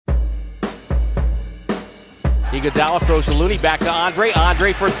Iguodala throws to Looney, back to Andre.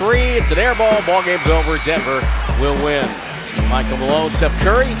 Andre for three. It's an air ball. Ball game's over. Denver will win. Michael Malone, Steph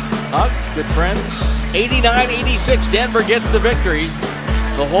Curry, good friends. 89-86. Denver gets the victory.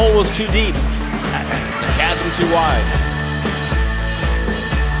 The hole was too deep. The chasm too wide.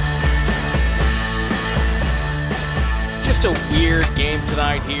 Just a weird game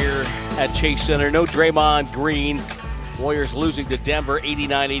tonight here at Chase Center. No Draymond Green. Warriors losing to Denver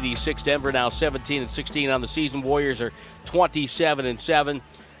 89-86. Denver now 17-16 on the season. Warriors are 27-7.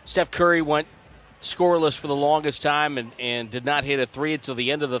 Steph Curry went scoreless for the longest time and did not hit a three until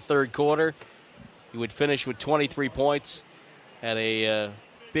the end of the third quarter. He would finish with 23 points at a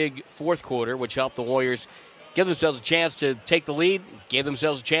big fourth quarter, which helped the Warriors give themselves a chance to take the lead, gave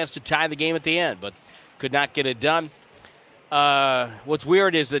themselves a chance to tie the game at the end, but could not get it done. What's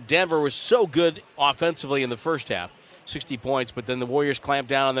weird is that Denver was so good offensively in the first half, 60 points, but then the Warriors clamped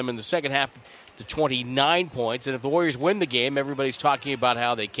down on them in the second half to 29 points. And if the Warriors win the game, everybody's talking about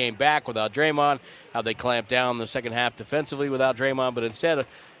how they came back without Draymond, how they clamped down the second half defensively without Draymond. But instead,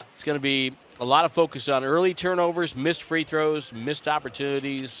 it's going to be a lot of focus on early turnovers, missed free throws, missed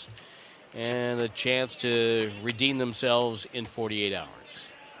opportunities, and a chance to redeem themselves in 48 hours.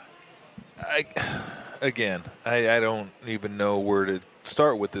 I don't even know where to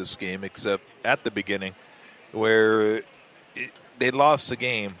start with this game except at the beginning where they lost the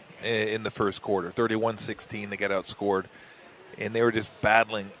game in the first quarter, 31-16. They got outscored, and they were just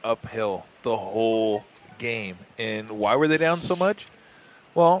battling uphill the whole game. And why were they down so much?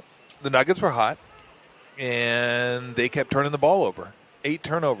 Well, the Nuggets were hot, and they kept turning the ball over. 8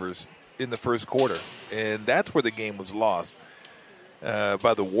 turnovers in the first quarter, and that's where the game was lost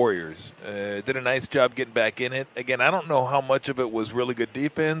by the Warriors. Did a nice job getting back in it. Again, I don't know how much of it was really good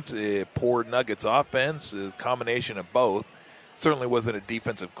defense, poor Nuggets offense, a combination of both. Certainly wasn't a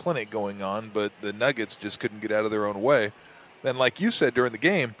defensive clinic going on, but the Nuggets just couldn't get out of their own way. And like you said during the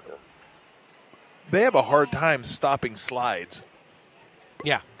game, they have a hard time stopping slides.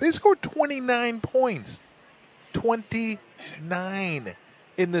 Yeah. They scored 29 points. 29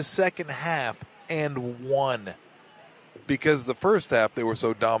 in the second half and won. Because the first half they were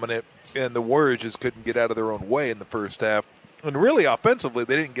so dominant and the Warriors just couldn't get out of their own way in the first half. And really offensively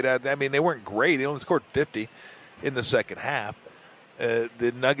they didn't get out. I mean, they weren't great. They only scored 50 in the second half.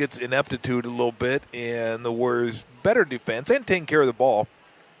 The Nuggets ineptitude a little bit and the Warriors better defense and taking care of the ball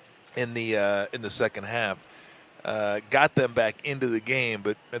in the second half. Got them back into the game,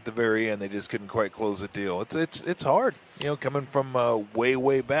 but at the very end, they just couldn't quite close the deal. It's hard, coming from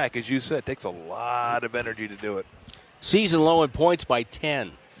way back. As you said, it takes a lot of energy to do it. Season low in points by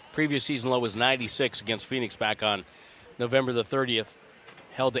 10. Previous season low was 96 against Phoenix back on November the 30th.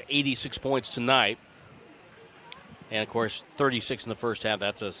 Held to 86 points tonight. And, of course, 36 in the first half.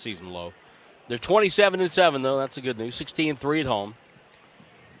 That's a season low. They're 27-7, though. That's the good news. 16-3 at home.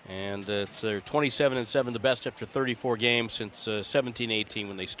 And it's their 27-7, the best after 34 games since 17-18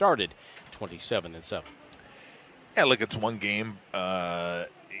 when they started 27-7. Yeah, look, it's one game.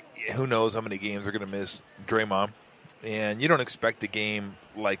 Who knows how many games they're going to miss Draymond. And you don't expect a game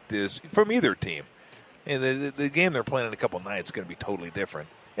like this from either team. And the game they're playing in a couple nights is going to be totally different.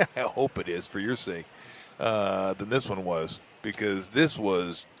 I hope it is for your sake than this one was, because this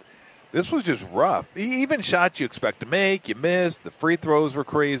was just rough. Even shots you expect to make, you missed. The free throws were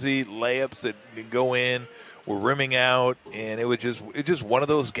crazy. Layups that go in were rimming out, and it was just one of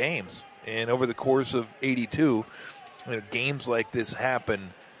those games. And over the course of 82, games like this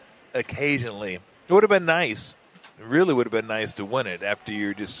happen occasionally. It would have been nice. It really would have been nice to win it after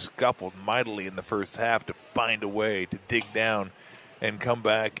you just scuffled mightily in the first half to find a way to dig down and come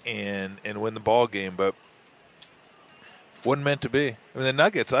back and win the ball game. But wasn't meant to be. I mean, the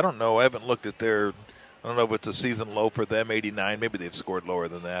Nuggets, I don't know. I haven't looked at I don't know if it's a season low for them, 89. Maybe they've scored lower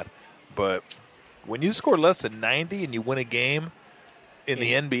than that. But when you score less than 90 and you win a game in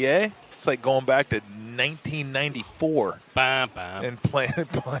the NBA, it's like going back to 1994 and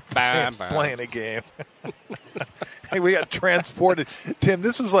playing a game. Hey, we got transported. Tim,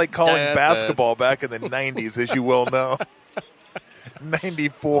 this was like calling basketball back in the 90s, as you well know.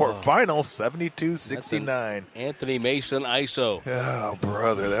 94 final 72-69. Anthony Mason ISO. Oh,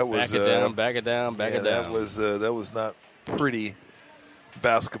 brother, that was back it down, back it down. That was not pretty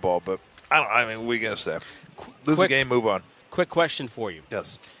basketball, but I mean, what are you gonna say? Lose the game, move on. Quick question for you.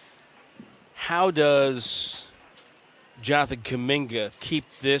 Yes. How does Jonathan Kuminga keep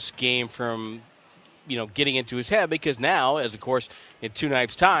this game from, getting into his head? Because now, as of course, in 2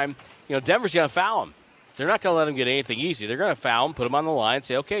 nights' time, Denver's going to foul him. They're not going to let him get anything easy. They're going to foul him, put him on the line,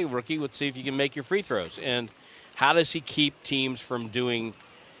 say, okay, rookie, let's see if you can make your free throws. And how does he keep teams from doing,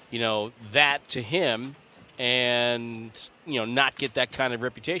 that to him and not get that kind of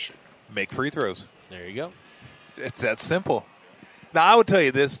reputation. Make free throws. There you go. It's that simple. Now, I would tell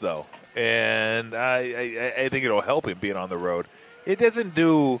you this, though, and I think it'll help him being on the road. It doesn't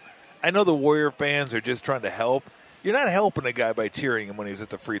do – I know the Warrior fans are just trying to help. You're not helping a guy by cheering him when he's at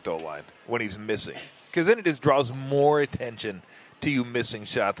the free throw line, when he's missing, because then it just draws more attention to you missing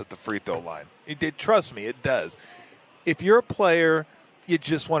shots at the free throw line. Trust me, it does. If you're a player, you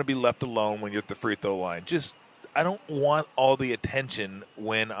just want to be left alone when you're at the free throw line. I don't want all the attention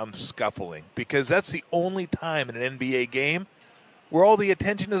when I'm scuffling, because that's the only time in an NBA game where all the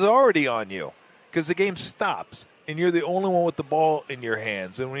attention is already on you, because the game stops and you're the only one with the ball in your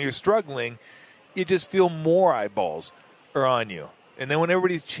hands. And when you're struggling, you just feel more eyeballs are on you. And then when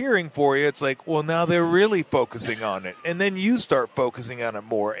everybody's cheering for you, it's like, well, now they're really focusing on it. And then you start focusing on it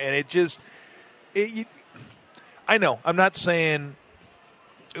more. And I know, I'm not saying.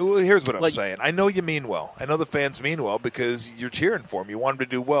 Well, here's what I'm saying. I know you mean well. I know the fans mean well because you're cheering for him. You want him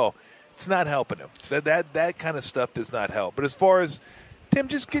to do well. It's not helping him. That kind of stuff does not help. But as far as Tim,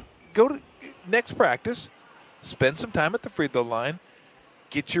 just go to next practice, spend some time at the free throw line,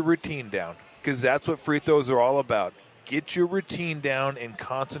 get your routine down, because that's what free throws are all about. Get your routine down and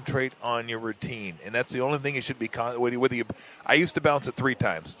concentrate on your routine, and that's the only thing you should be. I used to bounce it 3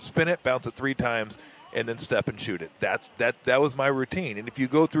 times, spin it, bounce it 3 times. And then step and shoot it. That was my routine. And if you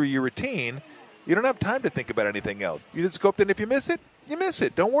go through your routine, you don't have time to think about anything else. You just go up there, and if you miss it, you miss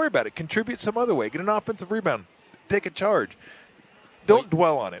it. Don't worry about it. Contribute some other way. Get an offensive rebound. Take a charge. Don't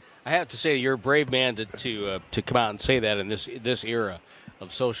dwell on it. I have to say, you're a brave man to come out and say that in this era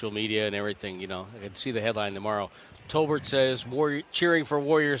of social media and everything. I can see the headline tomorrow. Tolbert says cheering for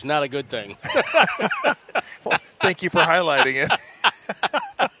Warriors not a good thing. Well, thank you for highlighting it.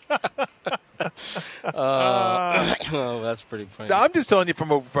 That's pretty funny. No, I'm just telling you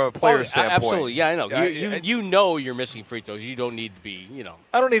from a player standpoint. Absolutely, yeah, I know. You know you're missing free throws. You don't need to be,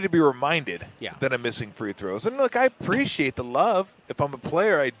 I don't need to be reminded that I'm missing free throws. And look, I appreciate the love. If I'm a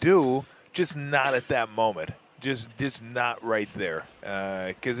player, I do. Just not at that moment. Just not right there.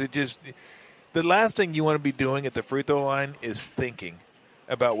 Because the last thing you want to be doing at the free throw line is thinking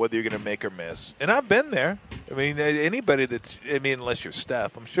about whether you're going to make or miss. And I've been there. I mean, anybody unless you're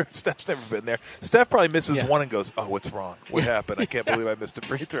Steph. I'm sure Steph's never been there. Steph probably misses one and goes, oh, what's wrong? What happened? I can't believe I missed a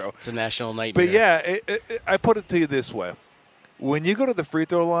free throw. It's a national nightmare. But, yeah, I put it to you this way. When you go to the free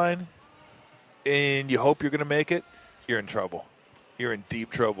throw line and you hope you're going to make it, you're in trouble. You're in deep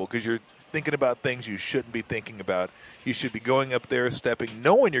trouble because you're thinking about things you shouldn't be thinking about. You should be going up there, stepping,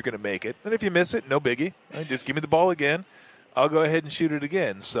 knowing you're going to make it. And if you miss it, no biggie. Just give me the ball again. I'll go ahead and shoot it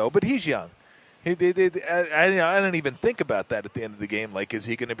again. But he's young. I don't even think about that at the end of the game. Like, is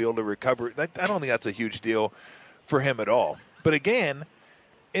he going to be able to recover? I don't think that's a huge deal for him at all. But again,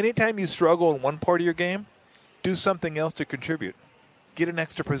 anytime you struggle in one part of your game, do something else to contribute. Get an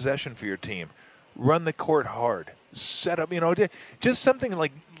extra possession for your team. Run the court hard. Set up, just something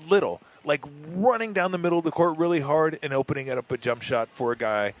like little, like running down the middle of the court really hard and opening it up a jump shot for a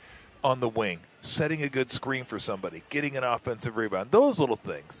guy on the wing, setting a good screen for somebody, getting an offensive rebound, those little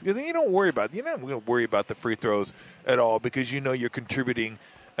things. You're not going to worry about the free throws at all because you're contributing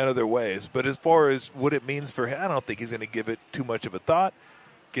in other ways. But as far as what it means for him, I don't think he's going to give it too much of a thought.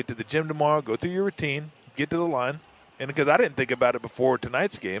 Get to the gym tomorrow, go through your routine, get to the line. And because I didn't think about it before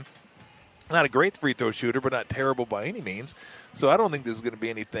tonight's game, not a great free throw shooter, but not terrible by any means. So I don't think there's going to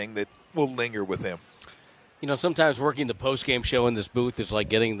be anything that will linger with him. Sometimes working the post-game show in this booth is like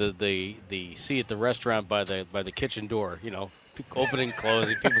getting the seat at the restaurant by the kitchen door. Opening,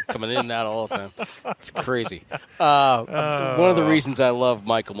 closing, people coming in and out all the time. It's crazy. One of the reasons I love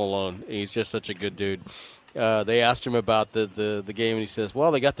Michael Malone, he's just such a good dude. They asked him about the game, and he says,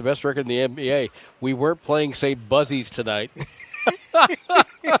 well, they got the best record in the NBA. We weren't playing St. Buzzies tonight. That's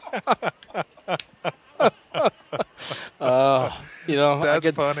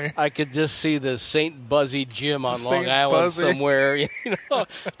funny. I could just see the St. Buzzy gym on Long Island somewhere.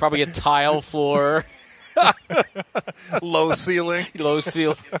 Probably a tile floor. Low ceiling.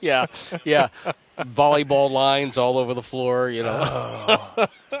 Yeah. Volleyball lines all over the floor, Oh,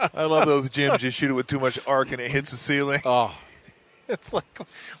 I love those gyms. You shoot it with too much arc and it hits the ceiling. Oh. It's like,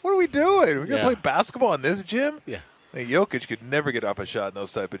 what are we doing? We're going to play basketball in this gym? Yeah. Jokic could never get off a shot in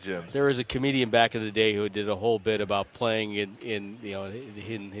those type of gyms. There was a comedian back in the day who did a whole bit about playing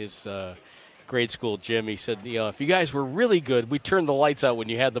in his grade school gym. He said, if you guys were really good, we turned the lights out when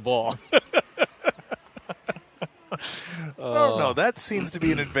you had the ball. No, that seems to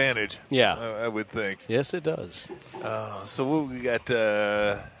be an advantage. Yeah, I would think. Yes, it does. So we got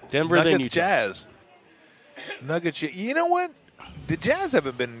Denver, Nuggets, then Utah. Jazz. Nuggets. You know what? The Jazz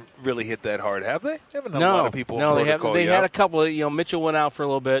haven't been really hit that hard, have they? They haven't had a lot of people in they protocol haven't. They yet. had a couple of, Mitchell went out for a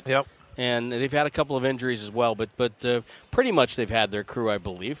little bit. Yep. And they've had a couple of injuries as well, but pretty much they've had their crew, I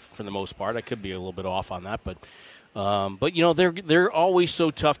believe, for the most part. I could be a little bit off on that, but they're always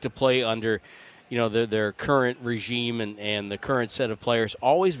so tough to play under, their current regime and the current set of players.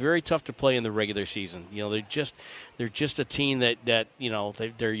 Always very tough to play in the regular season. They're just a team that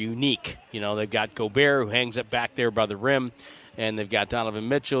they're unique. They've got Gobert, who hangs up back there by the rim, and they've got Donovan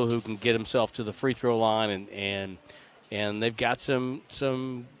Mitchell, who can get himself to the free throw line, and they've got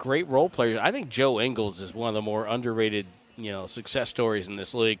some great role players. I think Joe Ingles is one of the more underrated, success stories in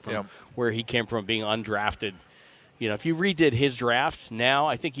this league from where he came from, being undrafted. If you redid his draft now,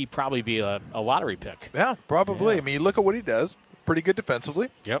 I think he'd probably be a lottery pick. Yeah, probably. Yeah. I mean, you look at what he does. Pretty good defensively.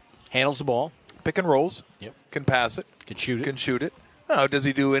 Yep. Handles the ball. Pick and rolls. Yep. Can pass it. Can shoot it. Can shoot it. No, does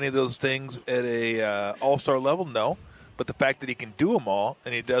he do any of those things at a all-star level? No. But the fact that he can do them all,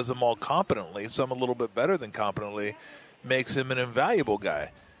 and he does them all competently, some a little bit better than competently, makes him an invaluable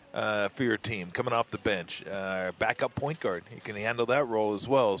guy for your team. Coming off the bench, backup point guard. He can handle that role as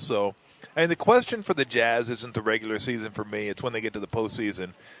well. So, the question for the Jazz isn't the regular season for me. It's when they get to the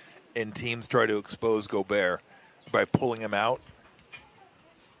postseason and teams try to expose Gobert by pulling him out.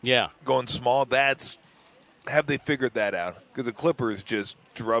 Yeah. Going small, have they figured that out? Because the Clippers just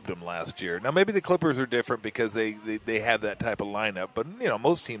drubbed them last year. Now, maybe the Clippers are different because they have that type of lineup. But,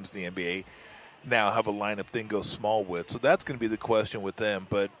 most teams in the NBA now have a lineup they can go small with. So that's going to be the question with them.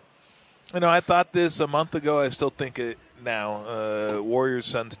 But, I thought this a month ago. I still think it now. Warriors,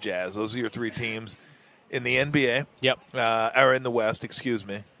 Suns, Jazz. Those are your three teams in the NBA. Yep. Or in the West, excuse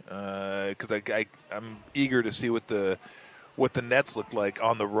me. Because I'm eager to see what the Nets look like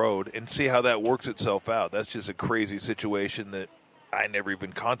on the road and see how that works itself out. That's just a crazy situation that I never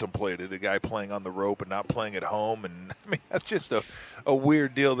even contemplated, a guy playing on the road but not playing at home. And, that's just a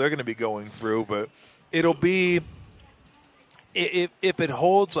weird deal they're going to be going through. But it'll be – if it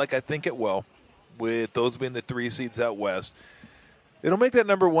holds like I think it will, with those being the 3 seeds out west, it'll make that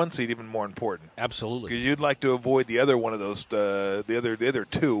number 1 seed even more important. Absolutely. Because you'd like to avoid the other one of those, the other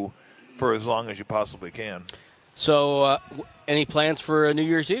two, for as long as you possibly can. So, any plans for New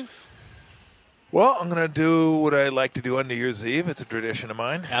Year's Eve? Well, I'm going to do what I like to do on New Year's Eve. It's a tradition of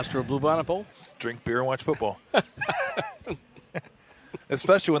mine. Astro Bluebonnet Bowl? Drink beer and watch football.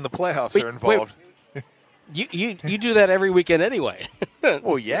 Especially when the playoffs are involved. You do that every weekend anyway.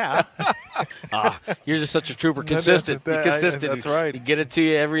 Well, yeah. You're just such a trooper. Consistent. You're consistent. That's right. You get it to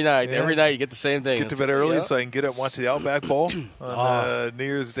you every night. Yeah. Every night you get the same thing. Get to bed early so I can get up and watch the Outback Bowl on New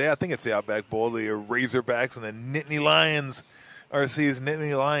Year's Day. I think it's the Outback Bowl. The Razorbacks and the Nittany Lions. RC's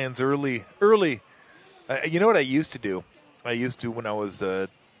Nittany Lions early. You know what I used to do? I used to, when I was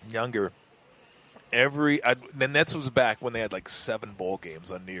younger, the Nets was back when they had like 7 bowl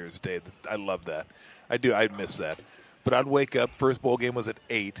games on New Year's Day. I love that. I miss that. But I'd wake up, first bowl game was at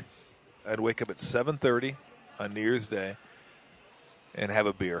 8. I'd wake up at 7:30 on New Year's Day and have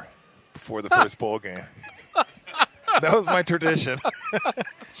a beer before the first bowl game. That was my tradition.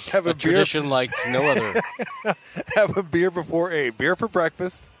 Have a beer. Tradition like no other. Have a beer before 8. Beer for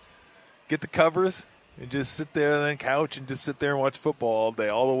breakfast. Get the covers and just sit there on the couch and just sit there and watch football all day,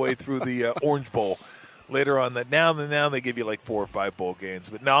 all the way through the Orange Bowl. Later on, now they give you like 4 or 5 bowl games.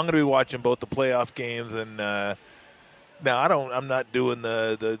 But now I'm going to be watching both the playoff games and I'm not doing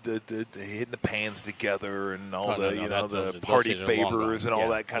the hitting the pans together and all the party favors and all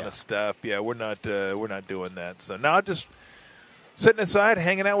that kind of stuff. Yeah, we're not doing that. So now just sitting aside,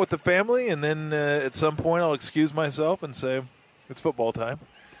 hanging out with the family, and then at some point I'll excuse myself and say it's football time.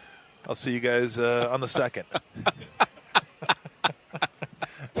 I'll see you guys on the 2nd.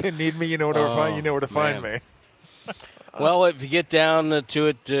 If you need me, you know where to find me. Well, if you get down to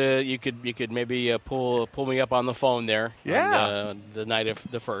it, you could maybe pull me up on the phone there. Yeah, on, the night of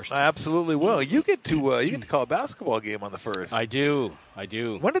the 1st. I absolutely will. You get to call a basketball game on the 1st. I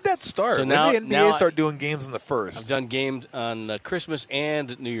do. When did that start? So when did the NBA start doing games on the 1st? I've done games on Christmas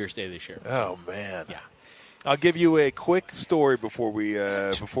and New Year's Day this year. Oh man. Yeah. I'll give you a quick story before we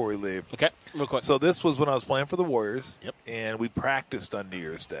leave. Okay, real quick. So this was when I was playing for the Warriors. Yep. And we practiced on New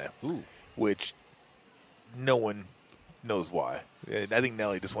Year's Day. Ooh. Which no one knows why. And I think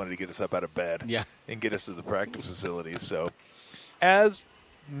Nelly just wanted to get us up out of bed and get us to the practice facility. So, as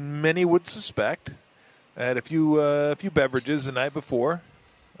many would suspect, I had a few beverages the night before.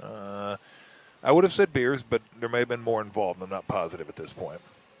 I would have said beers, but there may have been more involved. I'm not positive at this point.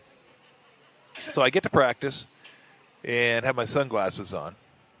 So I get to practice and have my sunglasses on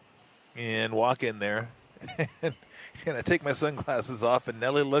and walk in there. And I take my sunglasses off, and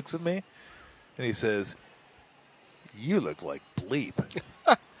Nelly looks at me, and he says, you look like bleep.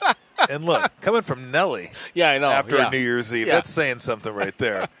 And look, coming from Nelly Yeah, I know. after yeah. New Year's Eve, Yeah. that's saying something right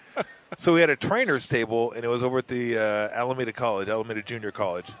there. So we had a trainer's table, and it was over at the Alameda Junior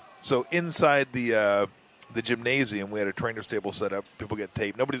College. So inside the gymnasium, we had a trainer's table set up. People get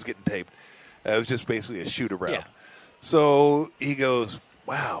taped. Nobody's getting taped. It was just basically a shoot-around. Yeah. So he goes,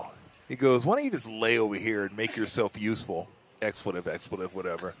 wow. He goes, why don't you just lay over here and make yourself useful? Expletive,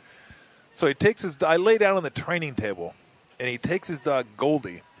 whatever. So I lay down on the training table, and he takes his dog,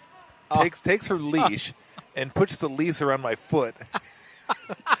 Goldie, takes her leash, and puts the leash around my foot.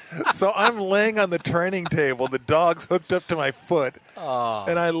 So I'm laying on the training table, the dog's hooked up to my foot,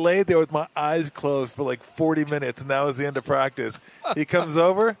 and I laid there with my eyes closed for like 40 minutes, and that was the end of practice. He comes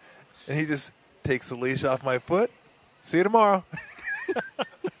over, and he just takes the leash off my foot. See you tomorrow.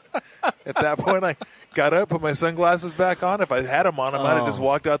 At that point, I got up, put my sunglasses back on. If I had them on, I might have just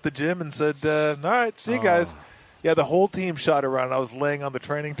walked out the gym and said, all right, see you guys. Yeah, the whole team shot around. I was laying on the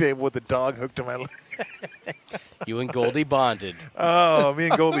training table with the dog hooked to my leg. You and Goldie bonded. Oh, me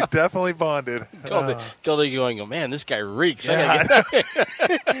and Goldie definitely bonded. Goldie going, oh, man, this guy reeks. Yeah,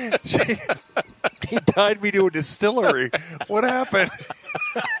 he tied me to a distillery. What happened?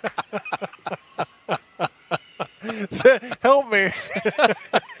 Help me.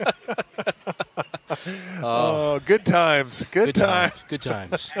 Oh, good times. Good times. Good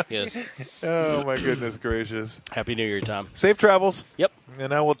times. Yes. Oh, my goodness gracious. Happy New Year, Tom. Safe travels. Yep.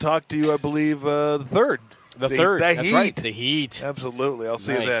 And I will talk to you, I believe, the third. The third. The That's Heat. right. The Heat. Absolutely. I'll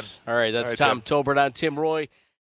see you then. All right. That's Tom Tolbert. I'm Tim Roye.